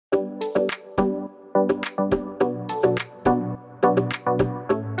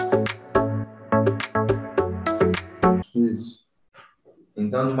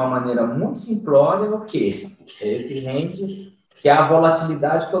chegando de uma maneira muito simplória no quê? Esse range, que é a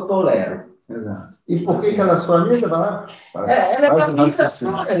volatilidade que eu tolero. Exato. E por que ela é sua amiga? Vai lá. Ela é minha amiga,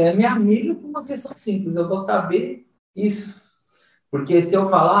 ela é minha amiga por uma questão simples. Eu vou saber isso. Porque se eu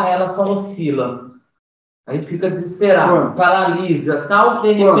falar, ela só oscila. A gente fica desesperado, paralisa, tal,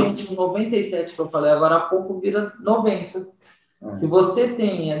 de repente, o 97 que eu falei agora há pouco vira 90. Se você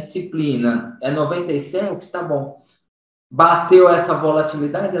tem a disciplina, é 97, tá bom. Bateu essa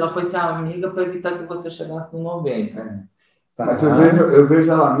volatilidade, ela foi ser amiga para evitar que você chegasse no 90. Tá. Mas eu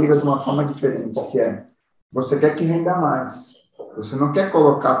vejo ela amiga de uma forma diferente, que é, você quer que renda mais. Você não quer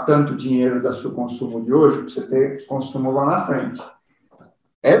colocar tanto dinheiro do seu consumo de hoje para você ter consumo lá na frente.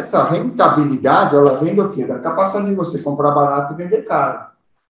 Essa rentabilidade, ela vem do quê? Da capacidade de você comprar barato e vender caro.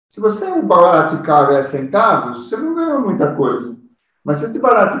 Se você é um barato e caro é centavos, você não ganhou muita coisa. Mas se esse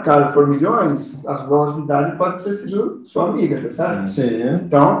barato e caro for milhões, as volatilidades podem ter sido sua amiga, sabe? Sim.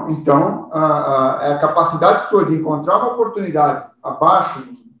 Então é a capacidade sua de encontrar uma oportunidade abaixo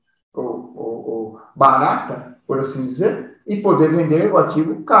ou barata, por assim dizer, e poder vender o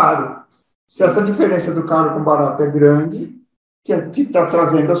ativo caro. Se essa diferença do caro com barato é grande, que está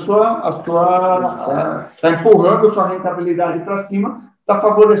trazendo está empurrando a sua rentabilidade para cima, está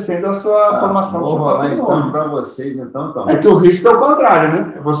favorecendo a sua formação. Vou rolar então para vocês, então. É que o risco é o contrário,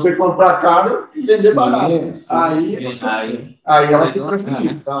 né? É você comprar caro e vender barato. Aí ela fica assim.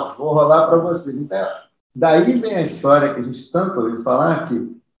 Então, vou rolar para vocês. Então, daí vem a história que a gente tanto ouviu falar,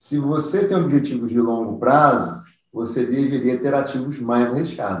 que se você tem objetivos de longo prazo, você deveria ter ativos mais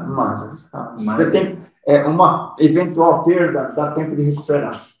arriscados. Mais arriscados. Uma eventual perda, dá tempo de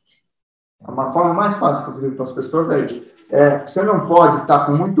recuperar. Uma forma mais fácil que eu digo para as pessoas você não pode estar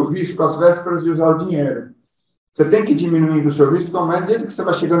com muito risco às vésperas de usar o dinheiro. Você tem que diminuir o seu risco desde que você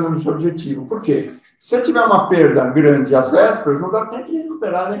vai chegando no seu objetivo. Por quê? Se você tiver uma perda grande às vésperas, não dá tempo de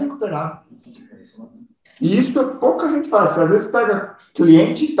recuperar. E isso pouca gente faz. Às vezes pega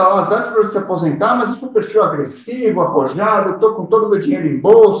cliente e tal, às vésperas de se aposentar, mas isso é um perfil agressivo, arrojado, eu estou com todo o meu dinheiro em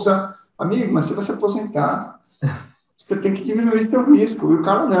bolsa. Amigo, mas você vai se aposentar. Você tem que diminuir seu risco. E o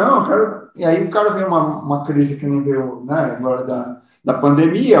cara, não. E aí o cara vê uma crise que nem veio, né, agora da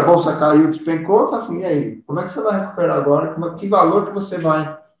pandemia, a bolsa caiu, despencou, fala assim, e aí, como é que você vai recuperar agora? Que valor que você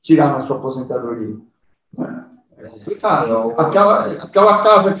vai tirar na sua aposentadoria? É complicado. Aquela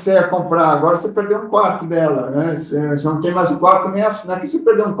casa que você ia comprar, agora você perdeu um quarto dela, né? Você não tem mais um quarto, nem assim, não é que você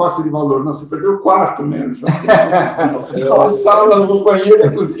perdeu um quarto de valor, não, você perdeu o quarto mesmo. A sala, o banheiro,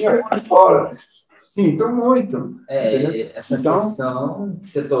 a cozinha, por fora. Sinto muito. Essa questão que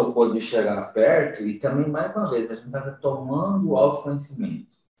você tocou de chegar perto, e também, mais uma vez, a gente está tomando o autoconhecimento.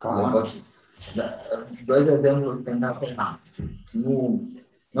 Claro. 2 exemplos que tentar pegar. No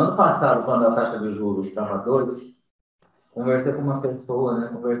ano passado, quando a taxa de juros estava 2, conversava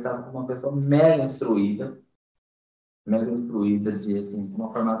com uma pessoa mega instruída, de assim,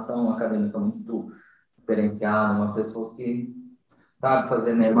 uma formação acadêmica muito diferenciada, uma pessoa que sabe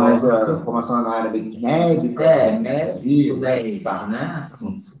fazer negócio. Mais formação na área de médico. Médico, né?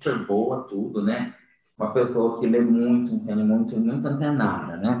 Assim, super boa, tudo, né? Uma pessoa que lê muito, entende muito, muito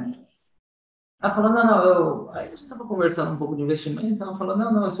antenada, né? Ela falou, aí a gente estava conversando um pouco de investimento, ela falou,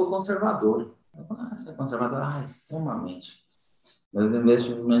 não, eu sou conservador. Eu falei, você é conservador? Extremamente. Meus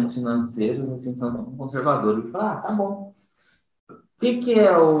investimentos financeiros, assim, são conservadores. Eu falei, tá bom. O que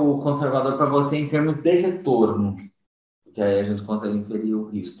é o conservador para você em termos de retorno? Que aí a gente consegue inferir o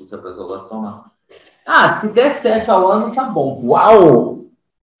risco que a pessoa gosta de tomar. Se der 7 ao ano, tá bom. Uau!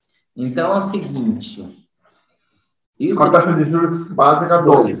 Então é o seguinte. Com a taxa de juros básica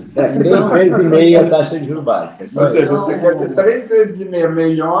 2. 3 vezes e meia a taxa de juros básica. Ou seja, você quer ser 3 vezes e meia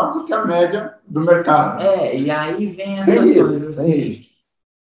melhor do que a média do mercado. E aí vem essa coisa assim.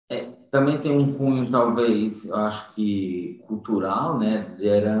 Também tem um cunho, talvez, eu acho que cultural, né, de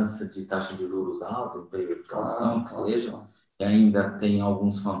herança de taxa de juros alta, verificação, que seja, que ainda tem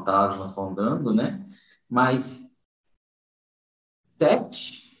alguns fantasmas rondando, né? Mas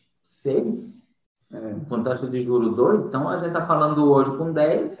 7, 6, com taxa de juros 2, então a gente está falando hoje com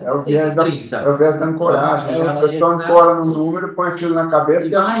 10, é o viés da ancoragem, a pessoa ancora no número, põe aquilo na cabeça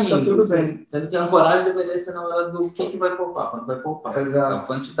e acha que está tudo bem. Sendo que a ancoragem deveria ser na hora do que vai poupar, quando vai poupar. Exato. A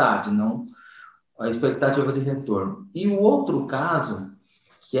quantidade, não a expectativa de retorno. E o outro caso,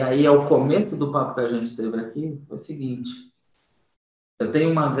 que aí é o começo do papo que a gente teve aqui, foi o seguinte. Eu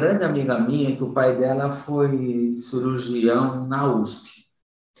tenho uma grande amiga minha que o pai dela foi cirurgião na USP.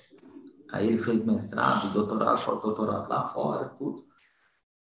 Aí ele fez mestrado, doutorado lá fora, tudo.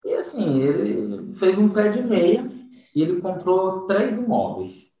 E assim, ele fez um pé de meia e ele comprou 3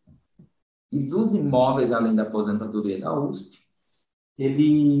 imóveis. E dos imóveis, além da aposentadoria da USP,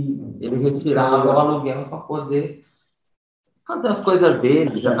 ele retirava o aluguel para poder fazer as coisas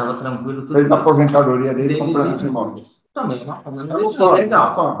dele, já estava tranquilo. Tudo Fez a isso. aposentadoria dele comprando os imóveis. Também, uma forma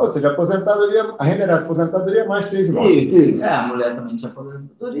legal. Ou seja, a renda da aposentadoria mais 3 imóveis. Isso. A mulher também tinha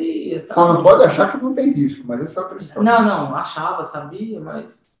aposentadoria. Só não pode achar que não tem risco, mas essa é outra história. Não, achava, sabia,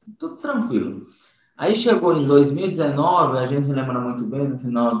 mas tudo tranquilo. Aí chegou em 2019, a gente lembra muito bem, no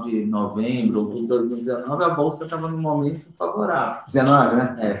final de novembro de 2019, a Bolsa estava num momento favorável. 19,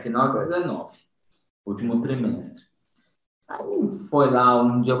 né? Final de 2019, último trimestre. Aí foi lá,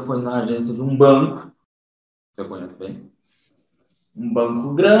 um dia foi na agência de um banco, você conhece bem, um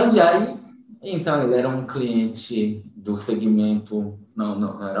banco grande, aí, então ele era um cliente do segmento,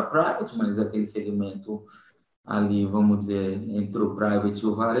 não era private, mas aquele segmento ali, vamos dizer, entre o private e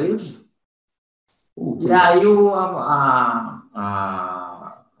o varejo. E aí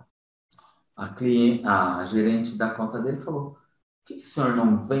a gerente da conta dele falou: por que o senhor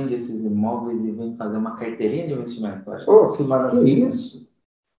não vende esses imóveis e vem fazer uma carteirinha de investimento? Que maravilha. Isso.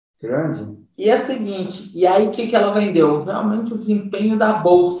 Grande. E é o seguinte, e aí o que ela vendeu? Realmente o desempenho da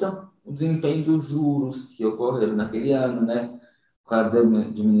Bolsa, o desempenho dos juros que ocorreram naquele ano, né? Com a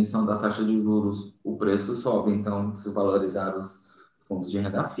diminuição da taxa de juros, o preço sobe, então se valorizaram os fundos de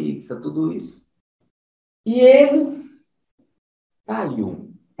renda fixa, tudo isso. E ele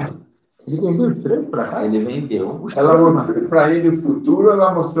caiu. Ele vendeu os 3 para cá? Ele vendeu. Ela mostrou para ele o futuro,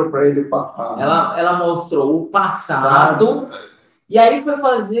 ela mostrou para ele o passado. Ela mostrou o passado. E aí foi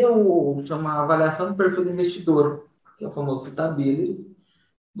fazer uma avaliação do perfil do investidor, que é o famoso stability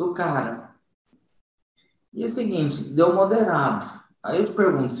do cara. E é o seguinte, deu moderado. Aí eu te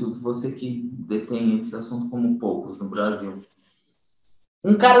pergunto, se você que detém esse assunto como poucos no Brasil,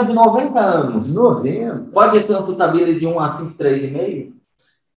 um cara de 90 anos, pode ser um stability de 1 a 5, 3,5?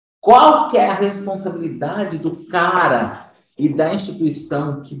 Qual que é a responsabilidade do cara e da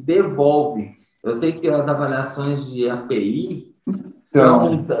instituição que devolve? Eu sei que as avaliações de API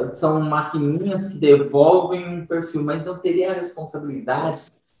são maquininhas que devolvem um perfil, mas não teria a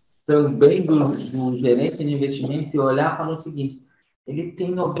responsabilidade também do gerente de investimento e olhar para o seguinte: ele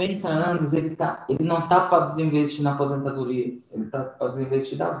tem 90 anos, ele não está para desinvestir na aposentadoria, ele está para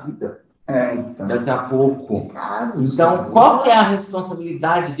desinvestir da vida. Então. Daqui a pouco. Então, qual que é a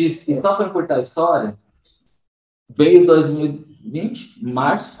responsabilidade disso? E só para encurtar a história, veio 2020,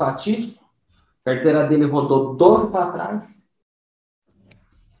 março, fatídico, a carteira dele rodou 12 para trás.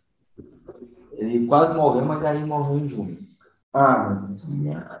 Ele quase morreu, mas aí morreu em junho.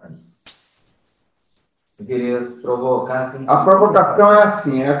 Eu queria provocar... Assim, a provocação é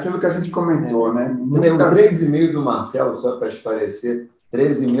assim, é aquilo que a gente comentou, né? O 3,5 do Marcelo, só para esclarecer,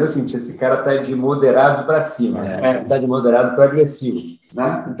 13,5, assim, esse cara está de moderado para cima, está de moderado para agressivo.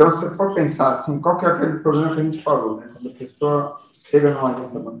 Né? Então, se for pensar assim, qual que é aquele problema que a gente falou, né? Quando a pessoa chega numa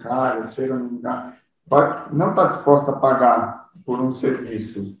agência bancária, chega num lugar, não está disposta a pagar por um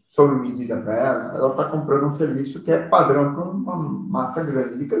serviço sob medida para ela está comprando um serviço que é padrão para uma massa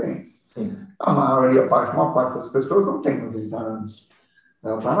grande de clientes. Sim. Uma parte das pessoas não tem 90 anos.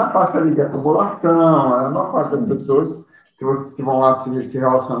 Ela está na parte ali de acumulação, ela é uma parte das pessoas que vão lá se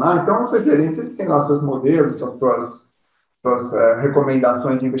relacionar. Então, o seu gerente tem lá seus modelos, suas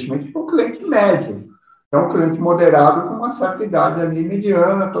recomendações de investimento para o cliente médio. Então, um cliente moderado com uma certa idade ali,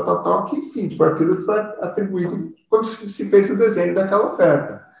 mediana, que sim, foi aquilo que foi atribuído quando se fez o desenho daquela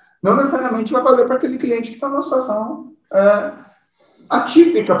oferta. Não necessariamente vai valer para aquele cliente que está numa situação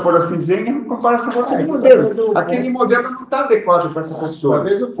atípica, por assim dizer, em comparação com aquele modelo. Aquele modelo não está adequado para essa pessoa.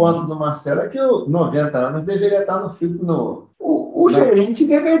 Talvez o ponto do Marcelo é que os 90 anos deveria estar no filtro no... O gerente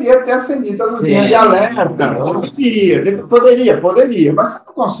deveria ter acendido a luzinha de alerta. Poderia, mas você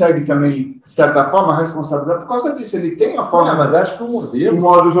não consegue também, de certa forma, responsabilizar por causa disso. Ele tem a forma, mas acho que o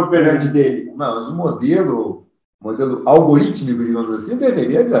modus operandi dele. Mas o modelo algorítmico, digamos assim,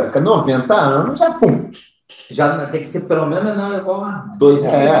 deveria dizer que 90 anos já pum. Já tem que ser pelo menos não igual a 2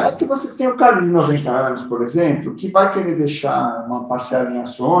 anos. É que você tem um cara de 90 anos, por exemplo, que vai querer deixar uma parcela em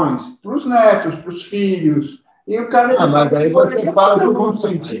ações para os netos, para os filhos. E o cara mas aí você fala do bom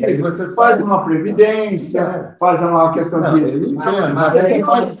sentido. Aí você faz uma previdência, faz uma questão de... Eu entendo, mas aí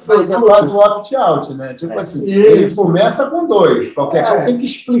você faz o opt-out, né? Tipo assim, ele começa com 2. Qualquer coisa tem que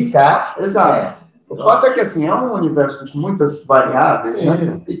explicar. Exato. O fato é que, assim, é um universo com muitas variáveis,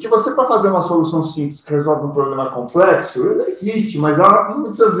 né? E que você, para fazer uma solução simples que resolve um problema complexo, ela existe, mas ela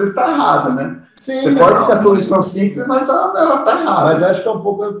muitas vezes está errada, né? Sim, você pode ter a solução simples, mas ela está errada. Mas acho que é um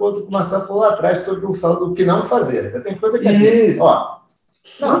pouco o ponto que o Marcelo falou lá atrás sobre o que não fazer. Tem coisa que é assim,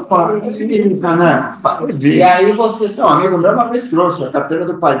 Não facilita, né? E aí você... Um amigo meu uma vez trouxe a carteira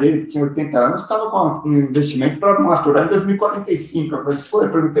do pai dele, que tinha 80 anos, estava com um investimento para maturar em 2045. Eu falei, pô, eu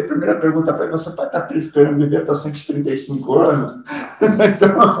perguntei, a primeira pergunta para ele, você pai está esperando viver até os 135 anos?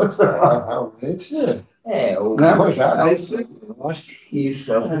 Realmente... Eu acho que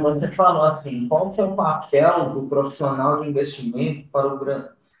isso é o que você falou, assim, qual que é o papel do profissional de investimento para o grande,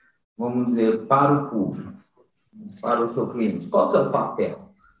 vamos dizer, para o público, para o seu cliente? Qual que é o papel?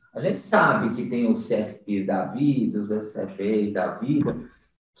 A gente sabe que tem os CFPs da vida, os SCPs da vida,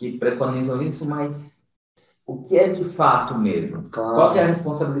 que preconizam isso, mas o que é de fato mesmo? Claro. Qual que é a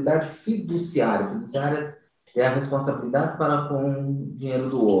responsabilidade fiduciária? Fiduciária é a responsabilidade para com o dinheiro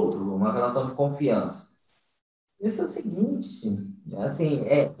do outro, uma relação de confiança. Isso é o seguinte, assim,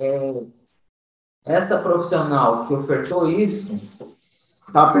 essa profissional que ofertou isso...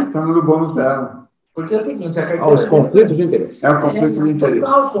 Está pensando no bônus dela. Porque é o seguinte, a carteira... Os conflitos de interesse. É o conflito de interesse.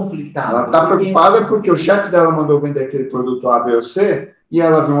 Total conflitado. Ela está preocupada porque o chefe dela mandou vender aquele produto A, B ou C, e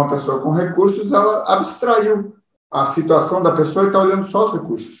ela viu uma pessoa com recursos, ela abstraiu a situação da pessoa e está olhando só os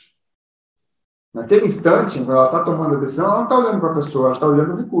recursos. Naquele instante, quando ela está tomando a decisão, ela não está olhando para a pessoa, ela está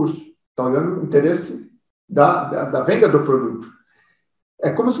olhando o recurso, está olhando o interesse da venda do produto. É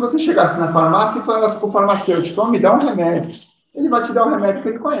como se você chegasse na farmácia e falasse para o farmacêutico, me dá um remédio. Ele vai te dar um remédio que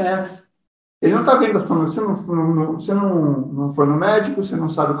ele conhece. Ele não está vendo a sua... Você não foi no médico, você não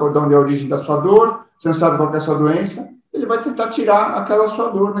sabe de onde é a origem da sua dor, você não sabe qual é a sua doença, ele vai tentar tirar aquela sua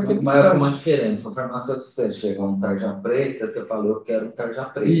dor naquele instante. Mas é uma diferença. O farmacêutico, você chega um tarja preta, você fala, eu quero tarja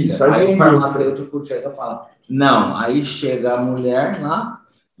preta. Isso, aí o farmacêutico chega e fala, não. Aí chega a mulher lá,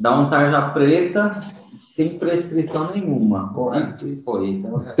 dá um tarja preta, sem prescrição nenhuma. Correto. E foi.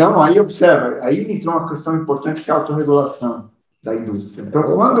 Então, aí observa, aí entra uma questão importante que é a autorregulação da indústria. Então,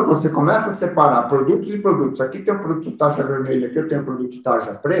 quando você começa a separar produtos e produtos, aqui tem um produto tarja vermelha, aqui eu tenho um produto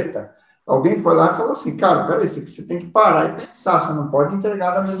tarja preta, alguém foi lá e falou assim, cara, peraí, você tem que parar e pensar, você não pode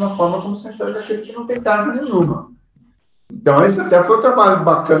entregar da mesma forma como você entrega aquele que não tem tarja nenhuma. Então, esse até foi o trabalho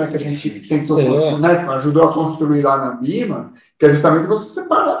bacana que a gente tentou, né, ajudou a construir lá na ANBIMA, que é justamente você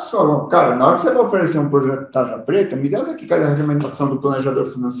separar a sua. Cara, na hora que você vai oferecer um projeto de tarja preta, me dá aqui cada recomendação do planejador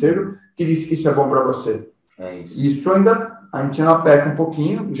financeiro que diz que isso é bom para você. É isso. Isso ainda, a gente ainda peca um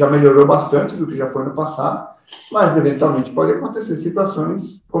pouquinho, já melhorou bastante do que já foi no passado, mas eventualmente pode acontecer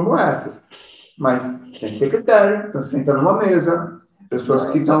situações como essas. Mas tem que ter critério, então você entra numa mesa, pessoas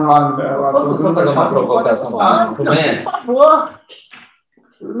que estão lá... Posso fazer uma provocação? Por favor.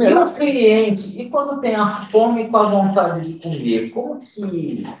 E o cliente, e quando tem a fome com a vontade de comer, como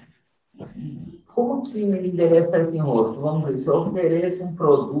que endereça esse rosto? Vamos ver, se eu ofereço um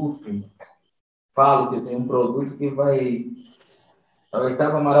produto, falo que eu tenho um produto que vai a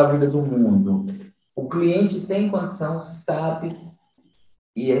oitava maravilha do mundo, o cliente tem condição, sabe,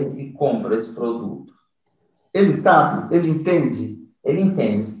 e compra esse produto. Ele sabe, ele entende. Ele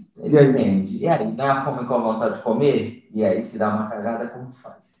entende. E aí, dá a fome com a vontade de comer? E aí, se dá uma cagada, como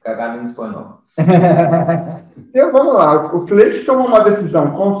faz? Cagada em espanhol. Então, vamos lá. O cliente tomou uma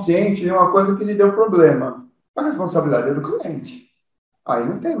decisão consciente de uma coisa que lhe deu problema. A responsabilidade é do cliente. Aí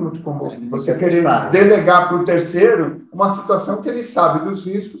não tem muito como você querer delegar para o terceiro uma situação que ele sabe dos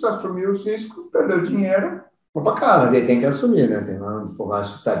riscos, assumir os riscos, perder dinheiro, vou para casa. Mas ele tem que assumir, né? Tem uma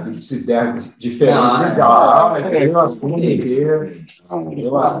informação estável, se der diferente, eu assumo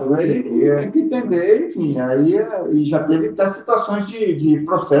tem que entender, enfim, aí e já teve até situações de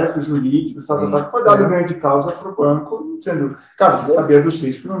processo jurídico, que foi dado ganho de causa para o banco, dizendo, cara, você sabia dos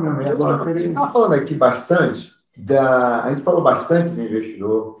riscos, não me lembro agora. A gente estava falando aqui bastante, a gente falou bastante do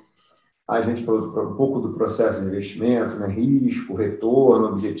investidor, a gente falou um pouco do processo de investimento, né? Risco, retorno,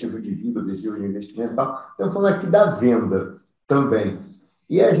 objetivo de vida, objetivo de investimento e tal. Estamos falando aqui da venda também.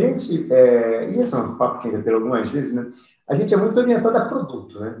 E a gente, isso é um papo que a gente já teve algumas vezes, né? A gente é muito orientado a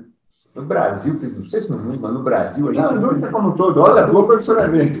produto, né? No Brasil, não sei se no mundo, mas no Brasil... A gente não é como um todo. Olha, boa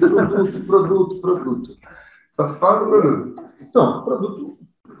profissionalmente. Produto. Só fala do produto. Então, produto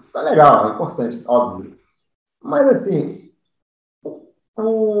tá legal, é importante, óbvio. Mas, assim,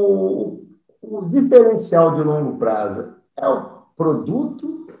 o diferencial de longo prazo é o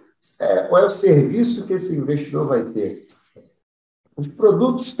produto ou é o serviço que esse investidor vai ter? Os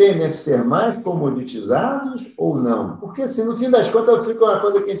produtos tendem a ser mais comoditizados ou não? Porque, assim, no fim das contas, fica uma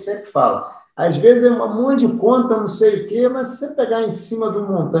coisa que a gente sempre fala. Às vezes é um monte de conta, não sei o quê, mas se você pegar em cima de um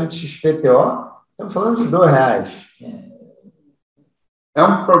montante XPTO, estamos falando de R$2. É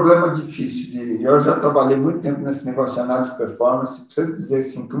um problema difícil. Eu já trabalhei muito tempo nesse negócio de análise de performance. Se você dizer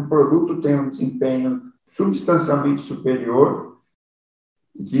assim, que um produto tem um desempenho substancialmente superior,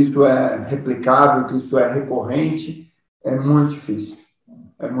 que isso é replicável, que isso é recorrente, é muito difícil.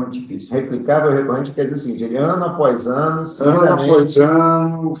 É muito difícil. Replicável, recorrente, quer dizer assim, de ano após ano, Ano após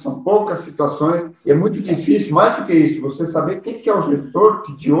ano, são poucas situações, e é muito difícil, mais do que isso, você saber quem que é o gestor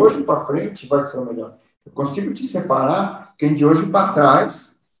que de hoje para frente vai ser o melhor. Eu consigo te separar quem de hoje para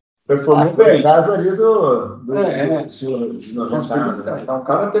trás performou bem. caso ali do senhor de 90 anos. Então, o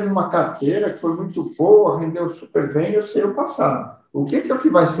cara teve uma carteira que foi muito boa, rendeu super bem, eu sei o passado. O que é o que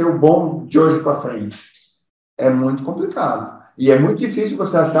vai ser o bom de hoje para frente? É muito complicado. E é muito difícil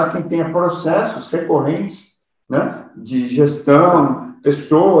você achar quem tenha processos recorrentes, né, de gestão,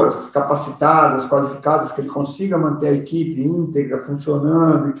 pessoas capacitadas, qualificadas, que ele consiga manter a equipe íntegra,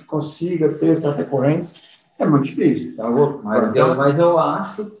 funcionando, e que consiga ter essa recorrência. É muito difícil. Então, mas eu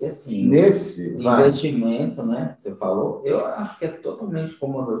acho que, assim, nesse investimento, né, que você falou, eu acho que é totalmente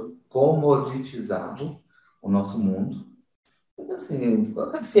comoditizado o nosso mundo. Porque, assim,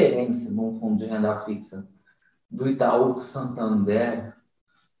 qual é a diferença num fundo de renda fixa do Itaú para o Santander?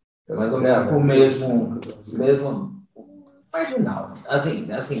 Mais ou menos o mesmo marginal. Assim,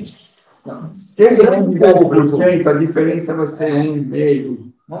 não. Quem grande 10%, a diferença vai ser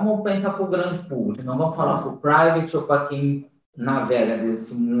 1,5%. Vamos pensar para o grande público, não vamos falar para o private ou para quem navega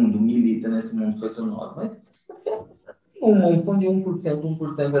desse mundo, milita nesse mundo feito nosso, mas um fundo de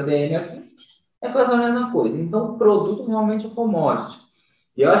 1% ADM aqui é quase a mesma coisa. Então, o produto realmente é commodity.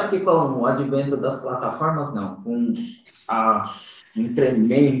 E eu acho que com o advento das plataformas, não, com o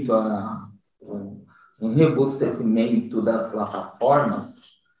incremento, o robustecimento das plataformas,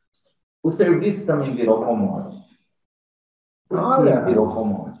 o serviço também virou commodity. Virou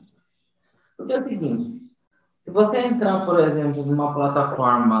commodity. Porque é o seguinte, se você entrar, por exemplo, numa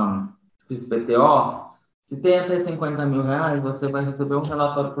plataforma XPTO, se tem até 50 mil reais, você vai receber um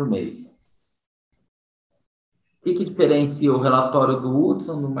relatório por mês. O que diferencia o relatório do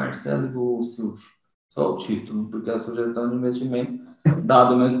Hudson, do Marcelo e do Silvio? Só o título, porque a sugestão de investimento,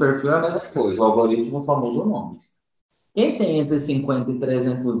 dado o mesmo perfil, é a mesma coisa. O algoritmo só muda o nome. Quem tem entre 50 e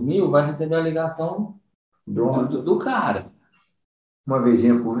 300 mil vai receber a ligação do cara. Uma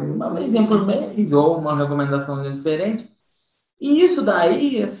vezinha por mês. Uma vezinha por mês, ou uma recomendação diferente. E isso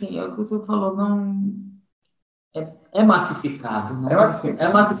daí, assim, é o que você falou, não... É massificado. Não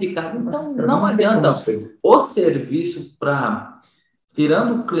é massificado. Então, não adianta. O serviço para...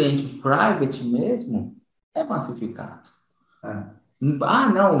 Tirando o cliente private mesmo, é massificado.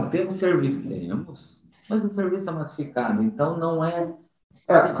 Não, temos serviço. Temos. Mas o serviço é massificado. Então, não é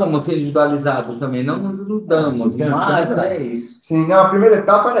como ser individualizado também. Não nos iludamos, mas é isso. Sim, não, a primeira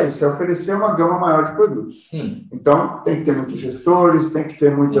etapa era isso, é oferecer uma gama maior de produtos. Sim. Então, tem que ter muitos gestores, tem que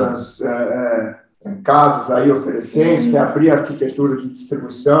ter muitas casas aí oferecendo, se abrir a arquitetura de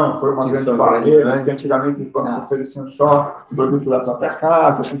distribuição, foi uma grande barreira, porque antigamente os bancos ofereciam só produto da própria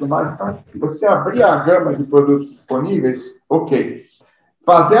casa, tudo mais. Então, você abrir a gama de produtos disponíveis, ok.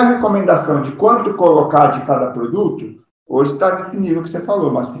 Fazer a recomendação de quanto colocar de cada produto, hoje está nesse nível que você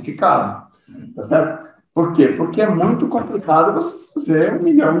falou, massificado. Tá certo? Por quê? Porque é muito complicado você fazer 1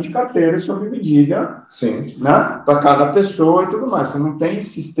 milhão de carteiras sob medida, né, para cada pessoa e tudo mais. Você não tem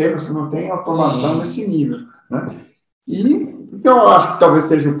sistema, você não tem automação nesse nível. Né? Então, eu acho que talvez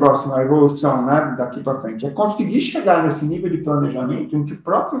seja a próxima evolução, né, daqui para frente. É conseguir chegar nesse nível de planejamento em que o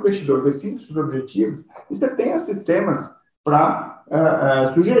próprio investidor define seus objetivos e você tenha sistemas para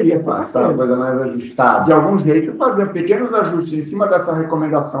sugerir, passar uma coisa mais ajustada. De algum jeito, fazer pequenos ajustes em cima dessa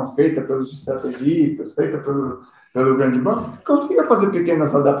recomendação feita pelos estrategistas, feita pelo grande banco, consiga fazer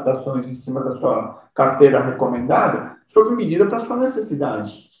pequenas adaptações em cima da sua carteira recomendada, sob medida para a sua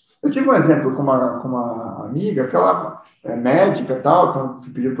necessidade. Eu tive um exemplo com uma amiga, que ela é médica e tal, então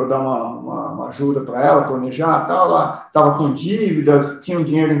pediu para eu dar uma ajuda para ela, planejar tal, ela estava com dívidas, tinha um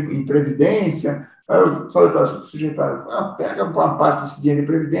dinheiro em previdência. Aí eu falei para o sujeito, pega uma parte desse dinheiro em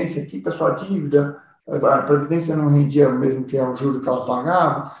previdência, quita a sua dívida, a previdência não rendia o mesmo que é o juro que ela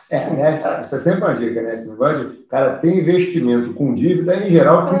pagava. Isso é sempre uma dica, né? Esse negócio de, cara, tem investimento com dívida, em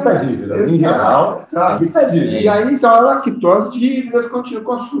geral, quita a dívida. Em geral, quita a dívida. E aí, então, ela quitou as dívidas,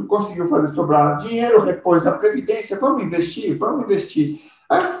 conseguiu fazer sobrar dinheiro, repôs a previdência, vamos investir.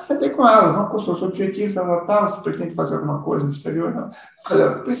 Aí eu sentei com ela, qual é o seu objetivo, você pretende fazer alguma coisa no exterior? Não.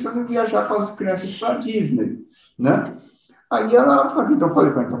 Olha, pensando em viajar com as crianças para a Disney, né? Aí ela falou, então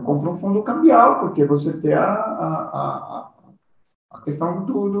compra um fundo cambial, porque você tem a questão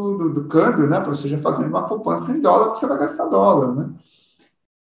do câmbio, né? Para você já fazendo uma poupança em dólar, você vai gastar dólar, né?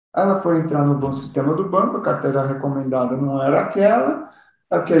 Ela foi entrar no bom sistema do banco, a carteira recomendada não era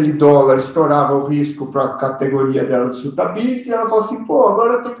aquele dólar estourava o risco para a categoria dela de suitability, e ela falou assim,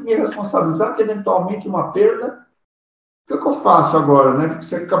 agora eu tenho que me responsabilizar, porque eventualmente uma perda O que eu faço agora, né? Porque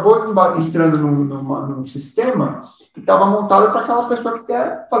você acabou entrando num sistema que estava montado para aquela pessoa que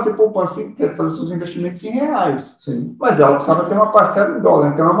quer fazer poupança, que quer fazer seus investimentos em reais. Sim. Mas ela precisava ter uma parcela em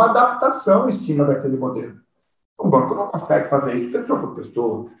dólar. Então, é uma adaptação em cima daquele modelo. O banco não consegue fazer isso pessoa por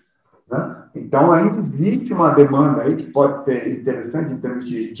pessoa. Né? Então, ainda existe uma demanda aí que pode ser interessante em termos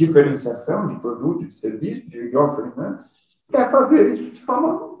de diferenciação de produto, de serviço, de offering, né? Que é fazer isso de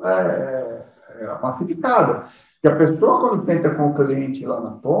forma massificada. Que a pessoa, quando tenta com o cliente lá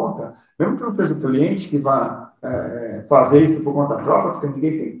na ponta, mesmo que não seja o cliente que vá fazer isso por conta própria, porque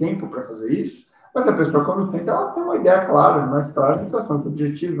ninguém tem tempo para fazer isso, mas a pessoa, quando tenta, ela tem uma ideia clara, mais clara, de quais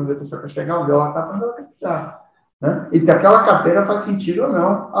objetivos, onde a pessoa quer chegar, onde ela está, para onde ela quer chegar. Né? E se aquela carteira faz sentido ou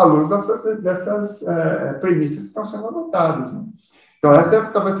não, à luz dessas premissas que estão sendo adotadas. Né? Então, essa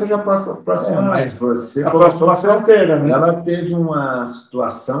talvez seja a próxima. Mas você a próxima fronteira, né? Ela teve uma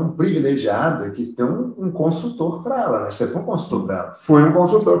situação privilegiada que tem um consultor para ela, né? Você foi um consultor para ela. Fui um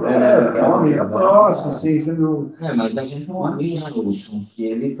consultor para ela, é uma amiga próxima, sim, sendo... Mas a gente tem um amigo, né, Hudson, que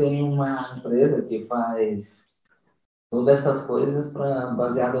ele tem uma empresa que faz todas essas coisas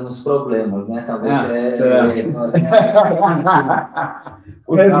baseadas nos problemas, né? Talvez problema.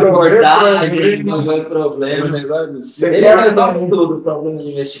 Ele resolve tudo, problema de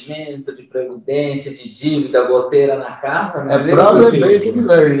investimento, de previdência, de dívida, goteira na casa. Né? Problem-based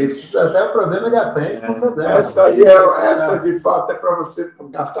learning. Até o problema ele aprende com o problema. Essa de fato é para você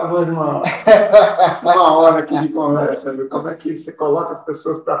gastar mais uma hora aqui de conversa, viu? Como é que você coloca as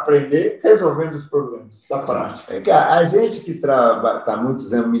pessoas para aprender resolvendo os problemas da prática. A gente que está há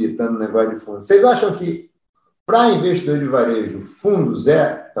muitos anos militando no negócio de fundos, vocês acham que para investidor de varejo, fundos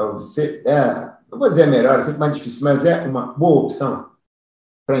talvez não vou dizer melhor, é sempre mais difícil, mas é uma boa opção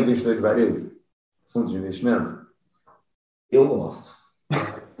para investidor de varejo? Fundos de investimento? Eu gosto.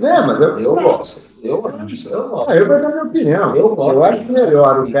 Mas eu gosto. Eu gosto. Eu vou dar minha opinião. Eu acho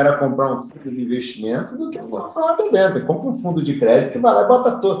melhor o cara comprar um fundo de investimento do que comprar uma debênture. Ele compra um fundo de crédito que vai lá e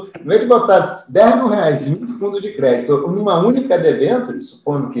bota todo. Em vez de botar 10 mil reais em um fundo de crédito, numa única debênture,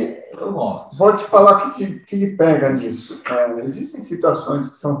 supondo que... Eu gosto. Vou te falar o que pega nisso. Existem situações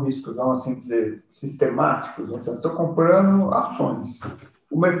que são riscos, vamos assim dizer, sistemáticos. Então, eu estou comprando ações.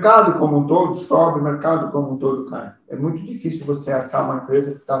 O mercado como um todo sobe, o mercado como um todo cai. É muito difícil você achar uma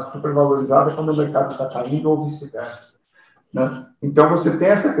empresa que está supervalorizada quando o mercado está caindo ou vice-versa. Né? Então, você tem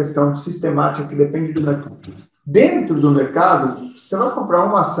essa questão sistemática que depende do mercado. Dentro do mercado, você vai comprar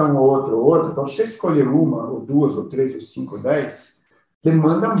uma ação ou outra, para você escolher uma, ou duas, ou três, ou cinco, ou 10,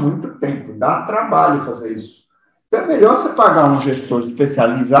 demanda muito tempo, dá trabalho fazer isso. Então, é melhor você pagar um gestor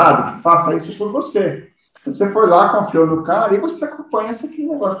especializado que faça isso por você. Você foi lá, confiou no cara, e você acompanha se aquele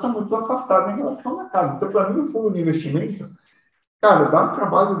negócio está muito afastado em relação ao mercado. Então, para mim, o fundo de investimento, cara, dá um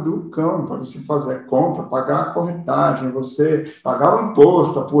trabalho do cão para você fazer a compra, pagar a corretagem, você pagar o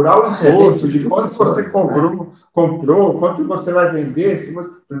imposto, apurar o imposto de quanto você comprou, quanto você vai vender.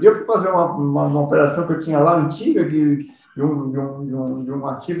 Um dia eu fui fazer uma operação que eu tinha lá, antiga, de um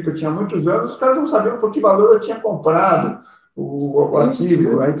ativo que eu tinha há muitos anos, os caras não sabiam por que valor eu tinha comprado o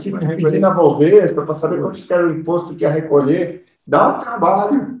ativo, aí tive que pedir na Bovespa para saber quanto era o imposto que ia recolher. Dá um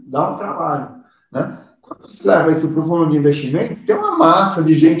trabalho, né? Quando você leva isso para o fundo de investimento, tem uma massa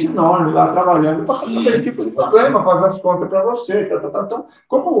de gente enorme lá trabalhando para fazer esse tipo de problema, fazer as contas para você. Então,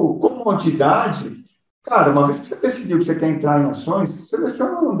 como entidade, cara, uma vez que você decidiu que você quer entrar em ações, você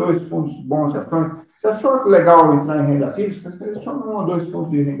seleciona um ou dois fundos bons de ações. Você achou legal entrar em renda fixa, você seleciona um ou dois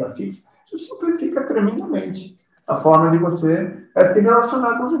fundos de renda fixa. Isso simplifica tremendamente a forma de você se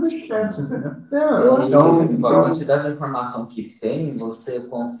relacionar com os investimentos, entendeu? Então, a quantidade de informação que tem, você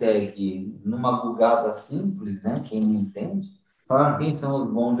consegue, numa bugada simples, né? Quem não entende, quem são os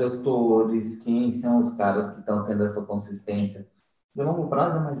bons gestores, quem são os caras que estão tendo essa consistência. De longo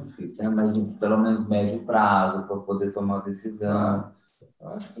prazo é mais difícil, né? Mas de, pelo menos médio prazo, para poder tomar uma decisão. Eu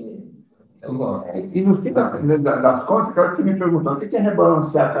acho que eu gosto. E no fim das contas, quero que você me perguntar, o que é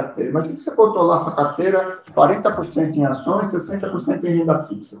rebalancear a carteira? Imagina que você botou lá sua carteira 40% em ações, 60% em renda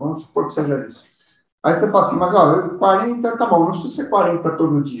fixa. Vamos supor que seja isso. Aí você fala assim, mas olha, 40, tá bom, não precisa ser 40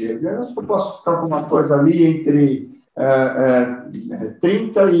 todo dia. Eu posso ficar com uma coisa ali entre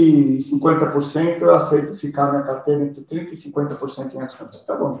 30% e 50%, eu aceito ficar na carteira entre 30% e 50% em ações.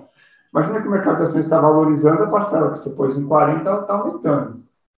 Tá bom. Imagina que o mercado de ações está valorizando, a parcela que você pôs em 40, ela está aumentando.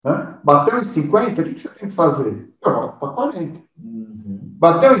 Né? Bateu em 50, o que você tem que fazer? Eu volto para 40.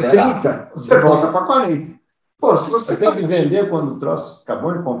 Bateu em 30, você volta para 40. Pô, se você tem que vender quando o troço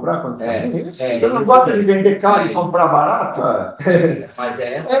acabou de comprar, quando você não gosta de vender caro e comprar barato? Mas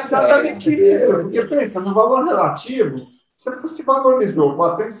é exatamente isso. Porque pensa, no valor relativo, você se valorizou,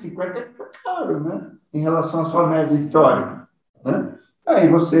 bateu em 50, é caro, né? em relação à sua média histórica, né? Aí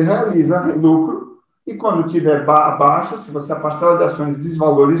você realiza lucro e quando tiver abaixo, se você a parcela de ações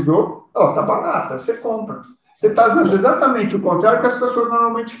desvalorizou, está barata, você compra. Você está fazendo exatamente o contrário que as pessoas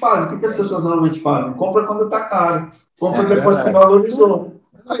normalmente fazem. O que as pessoas normalmente fazem? Compra quando está caro, compra depois que valorizou.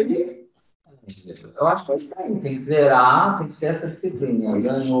 Aí, eu acho que é isso aí, tem que zerar, tem que ter essa disciplina.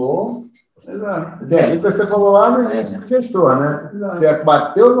 Ganhou. Exato. O que você falou lá no início do gestor, né? Exato. Você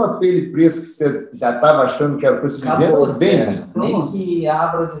bateu naquele preço que você já estava achando que era o preço de venda, vende. Nem que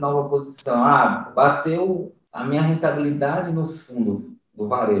abra de nova posição. Bateu a minha rentabilidade no fundo do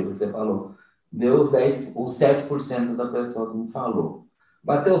varejo, que você falou. Deu os 7% da pessoa que me falou.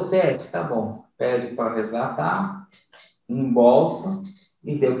 Bateu 7%, tá bom. Pede para resgatar, embolsa,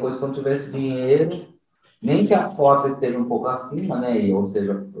 e depois, quando tiver esse dinheiro, nem que a cota esteja um pouco acima, né? Ou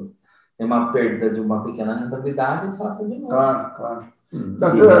seja, tem uma perda de uma pequena rentabilidade, faça de novo. Claro. Então,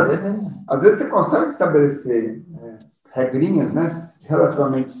 às vezes você consegue estabelecer regrinhas, né,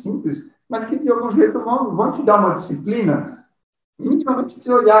 relativamente simples, mas que de algum jeito vão te dar uma disciplina minimamente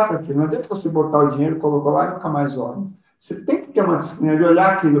de olhar para aquilo. Não adianta você botar o dinheiro, colocar lá e nunca mais olha. Você tem que ter uma disciplina de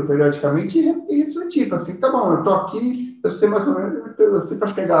olhar aquilo periodicamente e refletir. Assim, tá bom, eu estou aqui, eu sei mais ou menos, eu sei para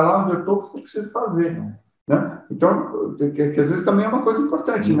chegar lá onde eu estou, o que eu preciso fazer. Né? Então, que às vezes também é uma coisa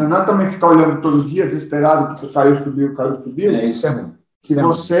importante. Né? Não é também ficar olhando todo dia, desesperado, porque caiu, subiu. Isso é ruim. Que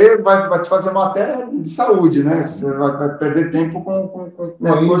você vai te fazer uma até de saúde, né? Você vai perder tempo com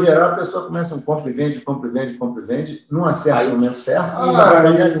não, em geral, a pessoa começa um compra e vende, não acerta no momento certo,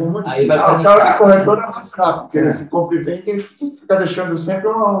 e aí vai o cara da corretora vai ficar, porque esse compra e vende fica deixando sempre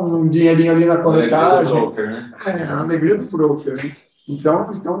um dinheirinho ali na corretagem. Broker, né? A alegria do broker, né?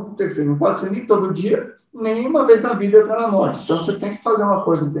 Então não pode ser nem todo dia, nem uma vez na vida pela morte. Então, você tem que fazer uma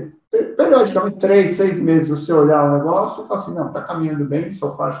coisa, periodicamente, 3, 6 meses, você olhar o negócio e falar assim, não, está caminhando bem,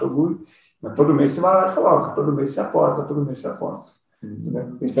 sou fácil, sou good, mas todo mês você vai lá e coloca, todo mês você aporta.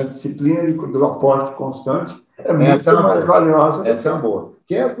 Essa disciplina do aporte constante é muito mais valiosa. Essa é uma boa.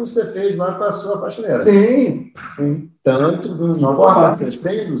 Que é o que você fez lá com a sua faxineira. Sim. Tanto, não importa se é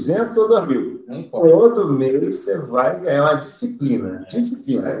 100, 200 ou 2.000. Todo mês você vai ganhar uma disciplina.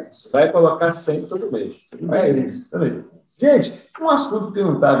 Vai colocar 100 todo mês. É isso também. Gente, um assunto que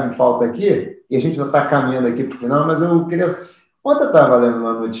não estava em pauta aqui, e a gente já está caminhando aqui para o final, mas eu queria... Ontem eu estava lendo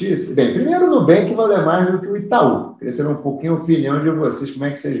uma notícia... Bem, primeiro o Nubank vale mais do que o Itaú. Queria saber um pouquinho a opinião de vocês, como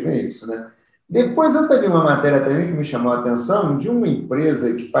é que vocês veem isso, né? Depois eu peguei uma matéria também que me chamou a atenção de uma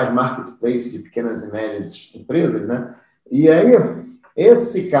empresa que faz marketplace de pequenas e médias empresas, né? E aí,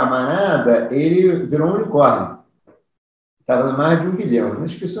 esse camarada, ele virou um unicórnio. Estava dando mais de 1 bilhão. Não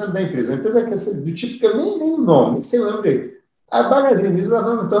esqueci o nome da empresa. Uma empresa que é do tipo que eu nem o nome, nem sei o nome dele. A Magazine Luiza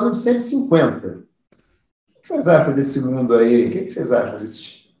estava dando em torno de 150. O que vocês acham desse mundo aí? O que vocês acham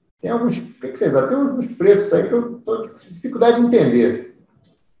desses? O que vocês acham? Tem alguns preços aí que eu estou com dificuldade de entender.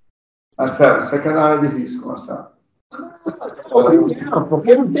 Marcelo, isso aqui é na área de risco, Marcelo. Não,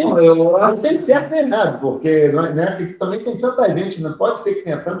 porque não tem certo nem errado, porque também tem tanta gente, não pode ser que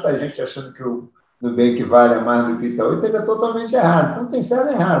tenha tanta gente achando que o Nubank vale mais do que o Itaú, e é totalmente errado. Então tem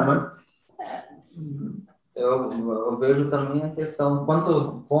certo e errado, né? Eu vejo também a questão,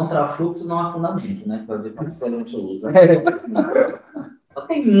 quanto contra fluxo não há fundamento, né? Fazer o que a gente usa. Só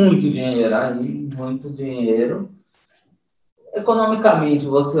tem muito dinheiro aí, muito dinheiro. Economicamente,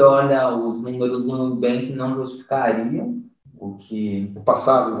 você olha os números do Nubank não justificariam o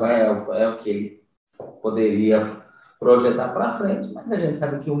passado é o que ele poderia projetar para frente, mas a gente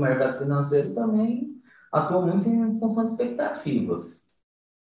sabe que o mercado financeiro também atua muito em função de expectativas.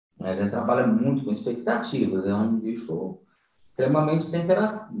 A gente trabalha muito com expectativas, é um bicho extremamente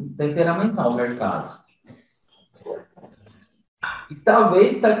temperamental o mercado. E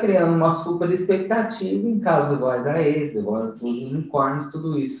talvez está criando uma super expectativa em casos iguais a esse, igual a dos unicórnios,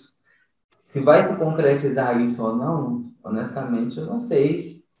 tudo isso. Se vai se concretizar isso ou não, honestamente, eu não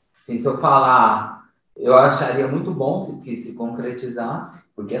sei. Assim, se eu falar, eu acharia muito bom que se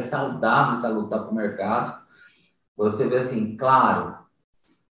concretizasse, porque é saudável salutar para o mercado. Você vê assim, claro,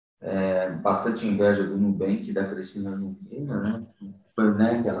 bastante inveja do Nubank, da Cristina Nubank, né? Pois,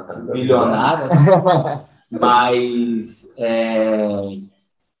 né? Que ela está bilionária, né? Mas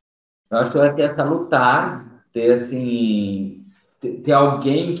eu acho que é salutar ter, assim, ter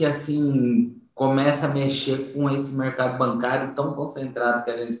alguém que, assim, começa a mexer com esse mercado bancário tão concentrado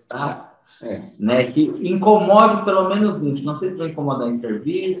que a gente está, né? Que incomode pelo menos nisso. Não sei se vai incomodar em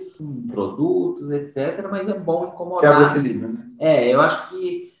serviços, em produtos, etc., mas é bom incomodar. Eu acho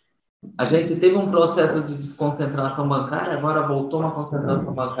que a gente teve um processo de desconcentração bancária, agora voltou uma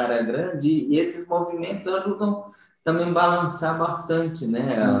concentração bancária grande, e esses movimentos ajudam também a balançar bastante, né?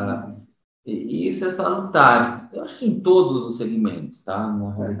 E isso é salutar. Eu acho que em todos os segmentos, tá?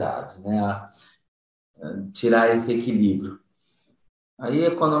 Na realidade, né? Tirar esse equilíbrio. Aí,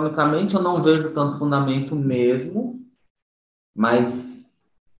 economicamente, eu não vejo tanto fundamento mesmo, mas,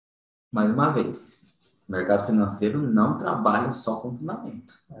 mais uma vez, o mercado financeiro não trabalha só com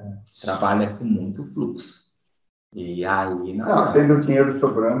fundamento. Trabalha com muito fluxo. E aí, não, tendo dinheiro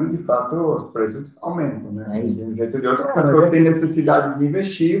sobrando, de fato, os preços aumentam, né? De um jeito ou de outro, as pessoas têm necessidade de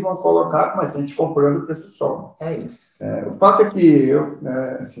investir, vão colocar, mas a gente comprando, o preço sobe. É isso. O fato é que eu,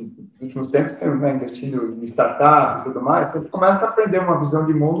 assim, nos últimos tempos, eu venho investindo em startup e tudo mais, você começa a aprender uma visão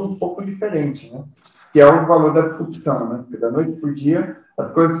de mundo um pouco diferente, né? Que é o valor da disrupção, né? Porque da noite por dia,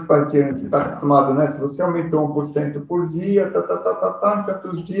 as coisas que pareciam, a gente está acostumado, né? Se você aumentou 1% por dia, em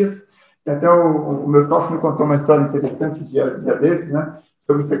tantos dias. E até o meu sócio me contou uma história interessante dia desses, né?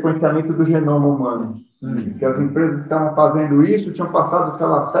 Sobre o sequenciamento do genoma humano. Que as empresas que estavam fazendo isso tinham passado, sei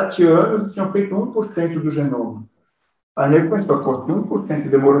lá, 7 anos e tinham feito 1% do genoma. Aí ele pensou, pô, se 1%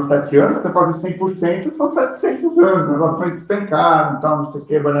 demorou 7 anos, para fazer 100% são 700 anos, as ações despencaram, tal, não sei o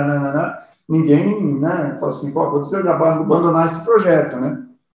quê, bananana. Ninguém, né, falou assim, pô, vou precisar abandonar esse projeto, né?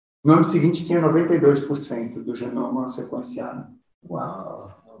 No ano seguinte tinha 92% do genoma sequenciado.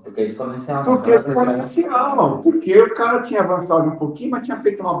 Uau! Porque é exponencial. Porque é exponencial, porque o cara tinha avançado um pouquinho, mas tinha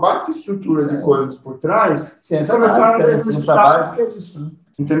feito uma baita estrutura de coisas por trás. Ciência básica, ciência básica é isso, né?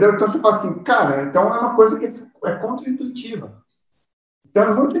 Entendeu? Então você fala assim, cara, então é uma coisa que é contra-intuitiva. Então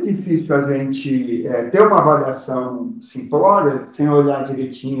é muito difícil a gente ter uma avaliação simplória, sem olhar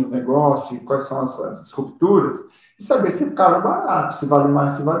direitinho o negócio, quais são as rupturas, e saber se o cara é barato, se vale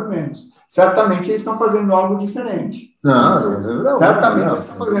mais, se vale menos. Certamente eles estão fazendo algo diferente. Não, certamente eles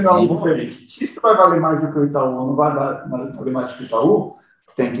estão fazendo algo diferente. Se isso vai valer mais do que o Itaú ou não vai valer mais do que o Itaú,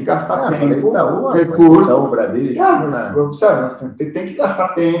 tem que gastar tempo, recurso. Tem que gastar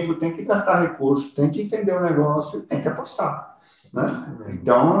tempo, tem que gastar recurso, tem que entender o negócio, tem que apostar. Né?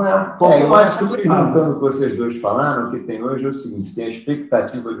 Então, é um pouco mais juntando o que vocês dois falaram, o que tem hoje é o seguinte, tem a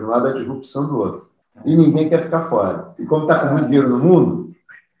expectativa de um lado, a disrupção do outro. E ninguém quer ficar fora. E como está com muito dinheiro no mundo,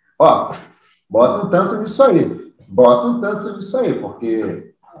 bota um tanto nisso aí.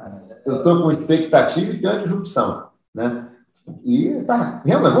 Porque eu estou com expectativa e tenho a disrupção. Né? E tá,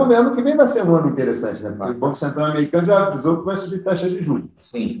 realmente, vamos ver, ano que vem vai ser um ano interessante, né? Porque o Banco Central americano já avisou que vai subir taxa de juros.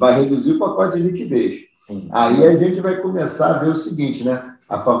 Sim. Vai reduzir o pacote de liquidez. Sim. Aí a gente vai começar a ver o seguinte, né?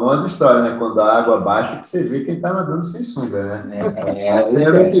 A famosa história, né? Quando a água baixa, que você vê quem está nadando sem sunga, né? Aí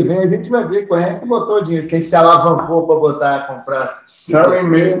ano que vem a gente vai ver qual é que botou o dinheiro, quem se alavancou para botar, comprar. Selling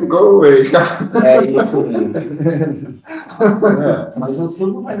man, go away. É isso mesmo. Mas o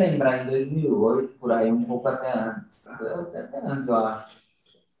Silvio vai lembrar em 2008, por aí, um pouco até antes, eu acho,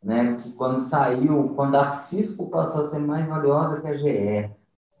 né? Que quando a Cisco passou a ser mais valiosa que a GE.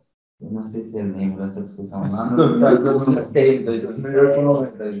 Eu não sei se você lembra dessa discussão lá no 2006,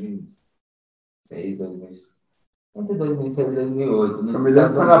 2006, entre 2006 e 2008. Eu me lembro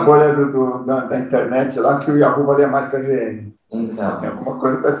que foi na bolha da internet lá que o Yahoo valia mais que a GM. Então, assim, alguma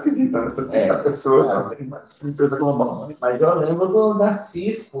coisa está esquisita, né? 60 pessoas, uma empresa global. Mas eu lembro da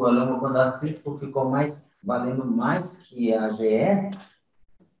Cisco, eu lembro quando a Cisco ficou valendo mais que a GE.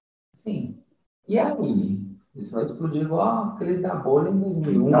 Sim. E aí? Isso vai explodir igual aquele da bolha em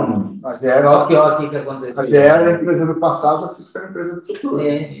 2001. Não, a GE Olha o que aconteceu. A GE era a empresa do passado, a Cisco era a empresa do futuro.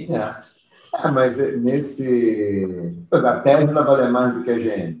 Mas a Tesla vale mais do que a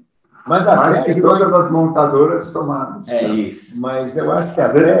GM. Mas mais que todas as montadoras tomadas. É isso. Mas eu acho que a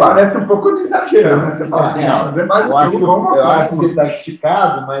Tesla parece um pouco de exagero, né? Você fala assim, eu acho que está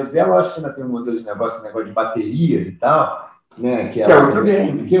esticado, mas é lógico que ainda tem um modelo de negócio de bateria e tal. Né, que é outro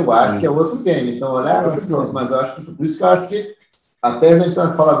game. Que eu acho que é outro game. Então, olha, mas eu acho que por isso que eu acho que até a gente está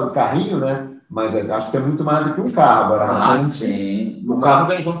falando do carrinho, né? Mas eu acho que é muito mais do que um carro. Agora, sim. O carro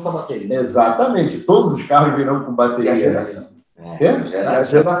vem junto com a bateria. Exatamente. Todos os carros virão com bateria. A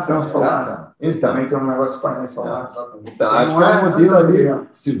geração solar. Ele também tem um negócio de painel solar. Então, acho que é um modelo ali,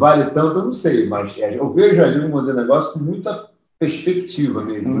 se vale tanto, eu não sei, mas eu vejo ali um modelo de negócio com muita perspectiva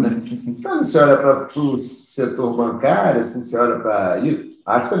mesmo, né? Quando você olha para o setor bancário, assim, você olha para isso,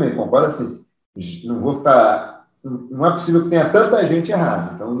 acho também, concordo assim, não é possível que tenha tanta gente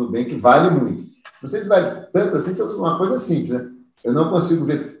errada, então o Nubank vale muito. Não sei se vale tanto assim, que é uma coisa simples, né? Eu não consigo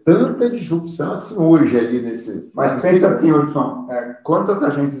ver tanta disrupção assim hoje ali nesse... Mas pensa assim, Hudson, quantas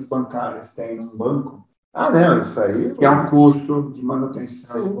agências bancárias tem num banco? Não, isso aí... Que é um custo de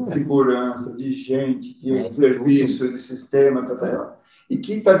manutenção, de segurança, de gente, de serviço, de sistema, e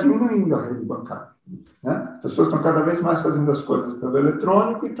que está diminuindo a rede bancária. Né? As pessoas estão cada vez mais fazendo as coisas pelo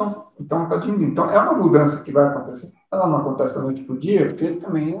eletrônico, então está diminuindo. Então, é uma mudança que vai acontecer. ela não acontece da noite para o dia, porque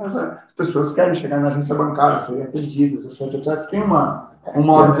também as pessoas querem chegar na agência bancária, serem atendidas, etc. Tem um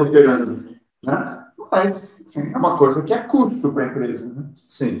modo operando, né? Mas assim, é uma coisa que é custo para a empresa. Né?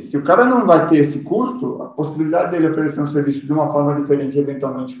 Sim. Se o cara não vai ter esse custo, a possibilidade dele oferecer um serviço de uma forma diferente,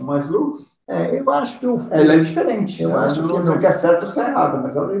 eventualmente com mais lucro, eu acho que ela é diferente. Eu acho que não é certo ou errado,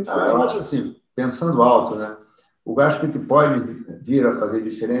 mas ela é diferente. Eu acho assim, pensando alto, né? Eu acho que o que pode vir a fazer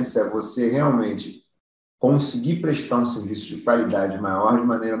diferença é você realmente conseguir prestar um serviço de qualidade maior de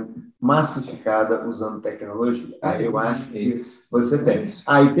maneira massificada usando tecnologia. Aí eu acho que você tem.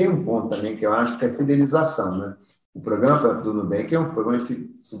 E tem um ponto também que eu acho que é fidelização, né? O programa do Nubank é um programa de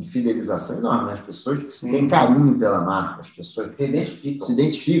fidelização enorme, né? As pessoas têm carinho pela marca, as pessoas se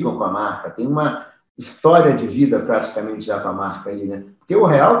identificam com a marca, tem uma história de vida praticamente já com a marca aí, né? Porque o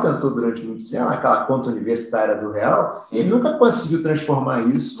Real tentou durante muitos anos, aquela conta universitária do Real, ele nunca conseguiu transformar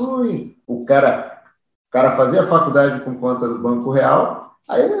isso em o cara fazia a faculdade com conta do Banco Real,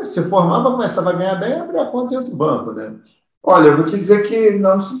 aí ele se formava, começava a ganhar bem e abria a conta em outro banco, né? Olha, eu vou te dizer que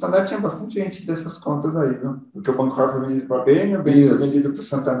lá no Santander tinha bastante gente dessas contas aí, viu? Porque o Banco Real foi vendido para a BN, o BN foi vendido para o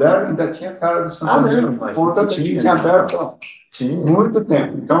Santander, ainda tinha cara do Santander. Mas conta tinha aberto muito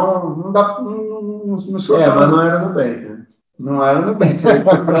tempo. Então, não dá... mas não era no Nubank, né? Não era no Nubank, foi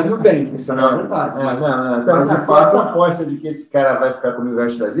para Nubank, isso não é verdade. Mas essa aposta de que esse cara vai ficar comigo o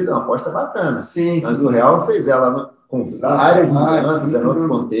resto da vida é uma aposta bacana. Sim, mas o Real fez ela com várias mudanças, era outro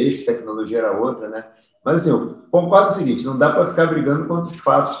contexto, a tecnologia era outra, né? Mas assim, eu concordo o seguinte, não dá para ficar brigando contra os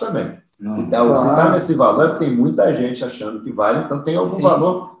fatos também. Se está nesse valor, é porque tem muita gente achando que vale, então tem algum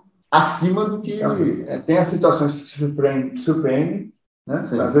valor acima do que... Tem as situações que te surpreendem, né?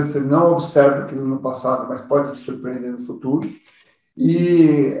 Às vezes você não observa aquilo no passado, mas pode te surpreender no futuro.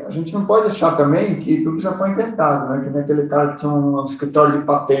 E a gente não pode achar também que tudo já foi inventado, né? Que nem aquele cara que tinha um escritório de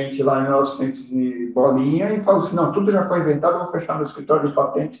patente lá em 1900 de bolinha e falou assim, não, tudo já foi inventado, eu vou fechar meu escritório de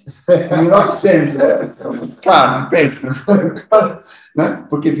patente em 1900. Cara, não pensa. Né?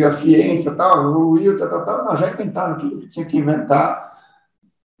 Porque viu a ciência, tal, evoluiu, tal, não, já inventaram tudo que tinha que inventar.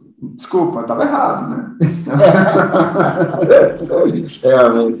 Desculpa, estava errado, né?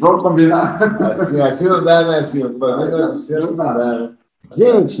 Mas vamos combinar. Assim não dá, né, Silvio? Não dá, né?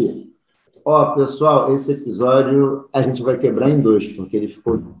 Gente, pessoal, esse episódio a gente vai quebrar em dois, porque ele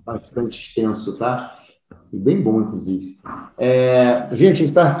ficou bastante extenso, tá? E bem bom, inclusive. Gente, a gente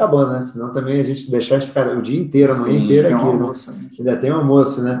está acabando, né? Senão também a gente deixar de ficar o dia inteiro, a manhã inteira aqui. Ainda tem um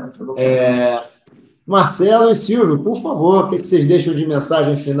almoço, né? Marcelo e Silvio, por favor, o que vocês deixam de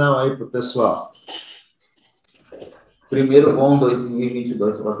mensagem final aí para o pessoal? Primeiro, bom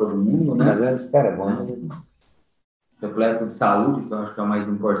 2022 para todo mundo, né? Esse cara é bom, né? Repleto de saúde, que eu acho que é o mais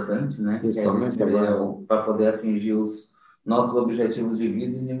importante, né? Principalmente para poder atingir os nossos objetivos de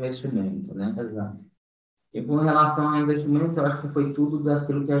vida e de investimento, né? Exato. E com relação ao investimento, eu acho que foi tudo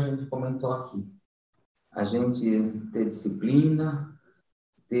daquilo que a gente comentou aqui. A gente ter disciplina,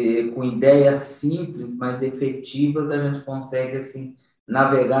 com ideias simples, mas efetivas, a gente consegue, assim,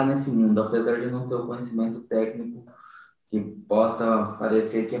 navegar nesse mundo, apesar de não ter o conhecimento técnico que possa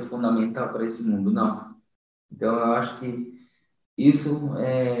parecer que é fundamental para esse mundo, não. Então, eu acho que isso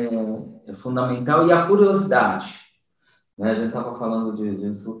é fundamental. E a curiosidade, né? A gente estava falando de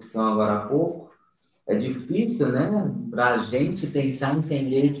instrução agora há pouco. É difícil, né, para a gente tentar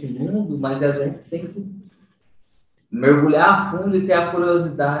entender esse mundo, mas a gente tem que mergulhar a fundo e ter a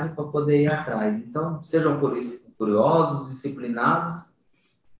curiosidade para poder ir atrás. Então, sejam curiosos, disciplinados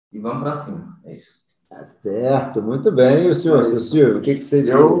e vamos para cima. É isso. Tá certo, muito bem. E o senhor, Silvio, o que você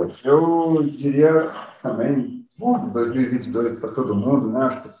diria? Eu diria também, bom, 2022 para todo mundo, né?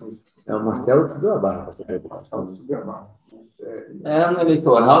 Acho que assim... O Marcelo subiu a barra para essa pergunta. Subiu a barra. No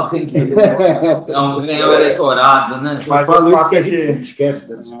eleitoral tem que não é o eleitorado, né? Mas eu falo isso que a gente sempre esquece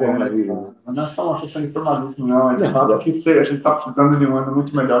dessas formalismos. Não é só uma questão de formalismo, não. A gente fala que a gente está precisando de um ano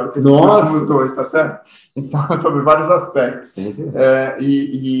muito melhor do que os últimos dois, tá certo? Então, sobre vários aspectos. Sim.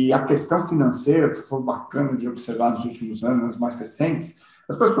 E a questão financeira, que foi bacana de observar nos últimos anos, mais recentes,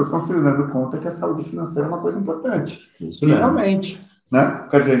 as pessoas estão se dando conta que a saúde financeira é uma coisa importante. Finalmente. Né?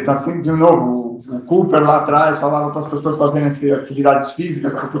 Quer dizer, então, assim, de novo, o Poupar lá atrás falava para as pessoas fazerem atividades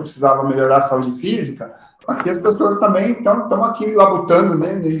físicas porque precisava melhorar a saúde física. Aqui as pessoas também estão aqui labutando,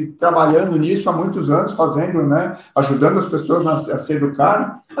 né, e trabalhando nisso há muitos anos, fazendo, né, ajudando as pessoas a se educarem,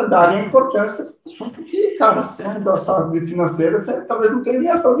 a darem a importância que, cara, sendo a saúde financeira, você talvez não tenha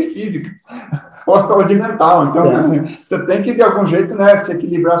nem a saúde física ou a saúde mental. Então, assim, você tem que, de algum jeito, né, se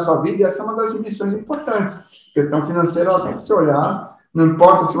equilibrar a sua vida, e essa é uma das dimensões importantes. A questão financeira, ela tem que se olhar Não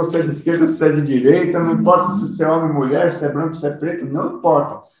importa se você é de esquerda, se você é de direita, não importa se você é homem ou mulher, se é branco, se é preto, não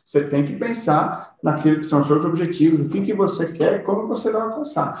importa. Você tem que pensar naquilo que são os seus objetivos, o que você quer e como você vai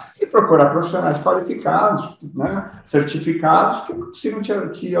alcançar. E procurar profissionais qualificados, né, certificados, que consigam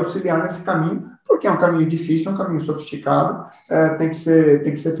te auxiliar nesse caminho, porque é um caminho difícil, é um caminho sofisticado, tem que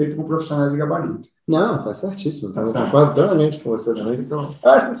ser feito com profissionais de gabarito. Não, está certíssimo. Eu concordo plenamente com você também. Então,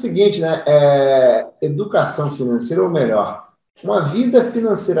 eu acho que é o seguinte, né? Educação financeira, ou melhor, uma vida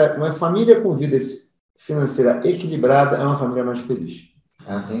financeira, uma família com vida financeira equilibrada é uma família mais feliz.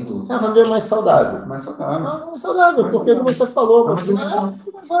 Sem dúvida. É uma família mais saudável. Mais saudável. Mais saudável, porque como você falou, como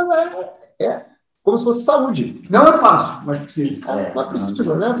se fosse saúde. Não é fácil, mas precisa. Mas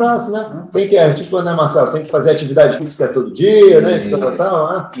precisa, não é fácil, né? Tem que, tipo, né, Marcelo? Tem que fazer atividade física todo dia, né? Isso,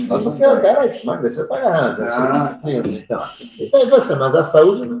 tal, né? Porque o cara emagreceu pra caramba, é disciplina. Então, mas a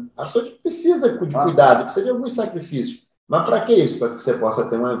saúde precisa de cuidado, precisa de alguns sacrifícios. Mas para que isso? Para que você possa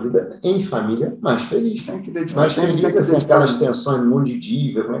ter uma vida em família mais feliz. Mais feliz, assim, aquelas tensões no mundo de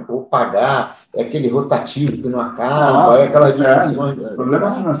dívida, como é que eu vou pagar, é aquele rotativo que não acaba, é aquelas discussões.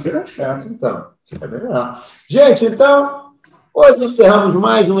 Problema financeiro é certo. Então, fica bem melhor. Gente, então, hoje encerramos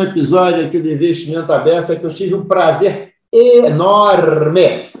mais um episódio aqui do Investimento Bessa, que eu tive um prazer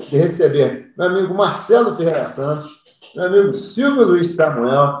enorme de receber meu amigo Marcelo Santos, meu amigo Silvio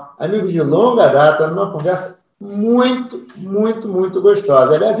Samuel, amigo de longa data, numa conversa muito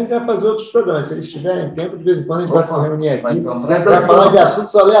gostosa. Aliás, a gente vai fazer outros programas. Se eles tiverem tempo, de vez em quando a gente vai se reunir aqui para falar de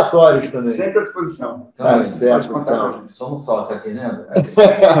assuntos aleatórios também. Sempre à disposição. Tá certo, então. Somos sócios aqui, né?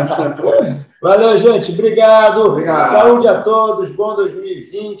 Valeu, gente. Obrigado. Saúde a todos. Bom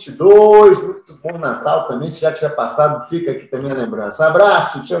 2022. Muito bom Natal também. Se já tiver passado, fica aqui também a lembrança.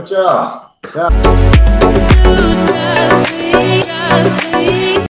 Abraço. Tchau.